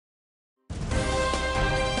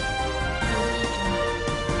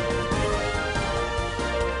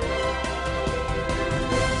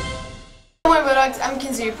Bulldogs, I'm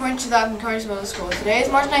Kinsey, reporting to you from Conyers Middle School. Today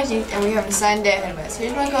is March 19th and we have an exciting day ahead of us.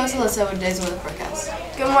 Here's my co-host Alyssa with today's weather forecast.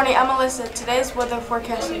 Good morning, I'm Alyssa. Today's weather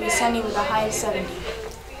forecast will be sunny with a high of 70.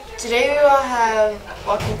 Today we will have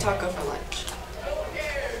walking taco for lunch.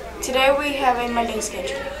 Today we have a Monday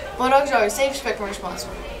schedule. Bulldogs are always safe, respectful, and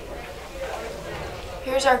responsible.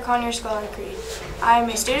 Here's our Conyers Scholar Creed. I am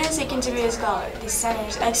a student seeking to be a scholar. The center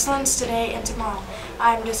is excellence today and tomorrow.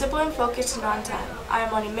 I am disciplined, focused, and on time. I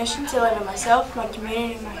am on a mission to live in myself, my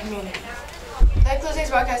community, and my community. That concludes today's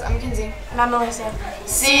broadcast. I'm Kinsey. And I'm Alyssa.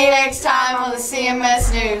 See you next time on the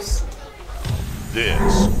CMS News.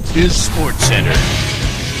 This is Sports Center.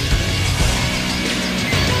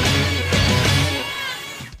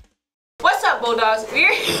 What's up, Bulldogs?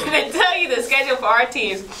 We're here to tell you the schedule for our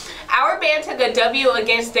teams. Our band took a W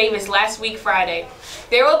against Davis last week, Friday.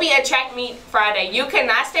 There will be a track meet Friday. You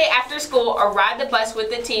cannot stay after school or ride the bus with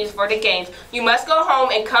the teams for the games. You must go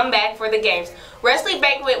home and come back for the games. Wrestling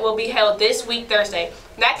Banquet will be held this week, Thursday.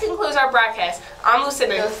 That concludes our broadcast. I'm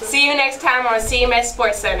Lucinda. See you next time on CMS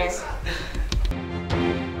Sports Center.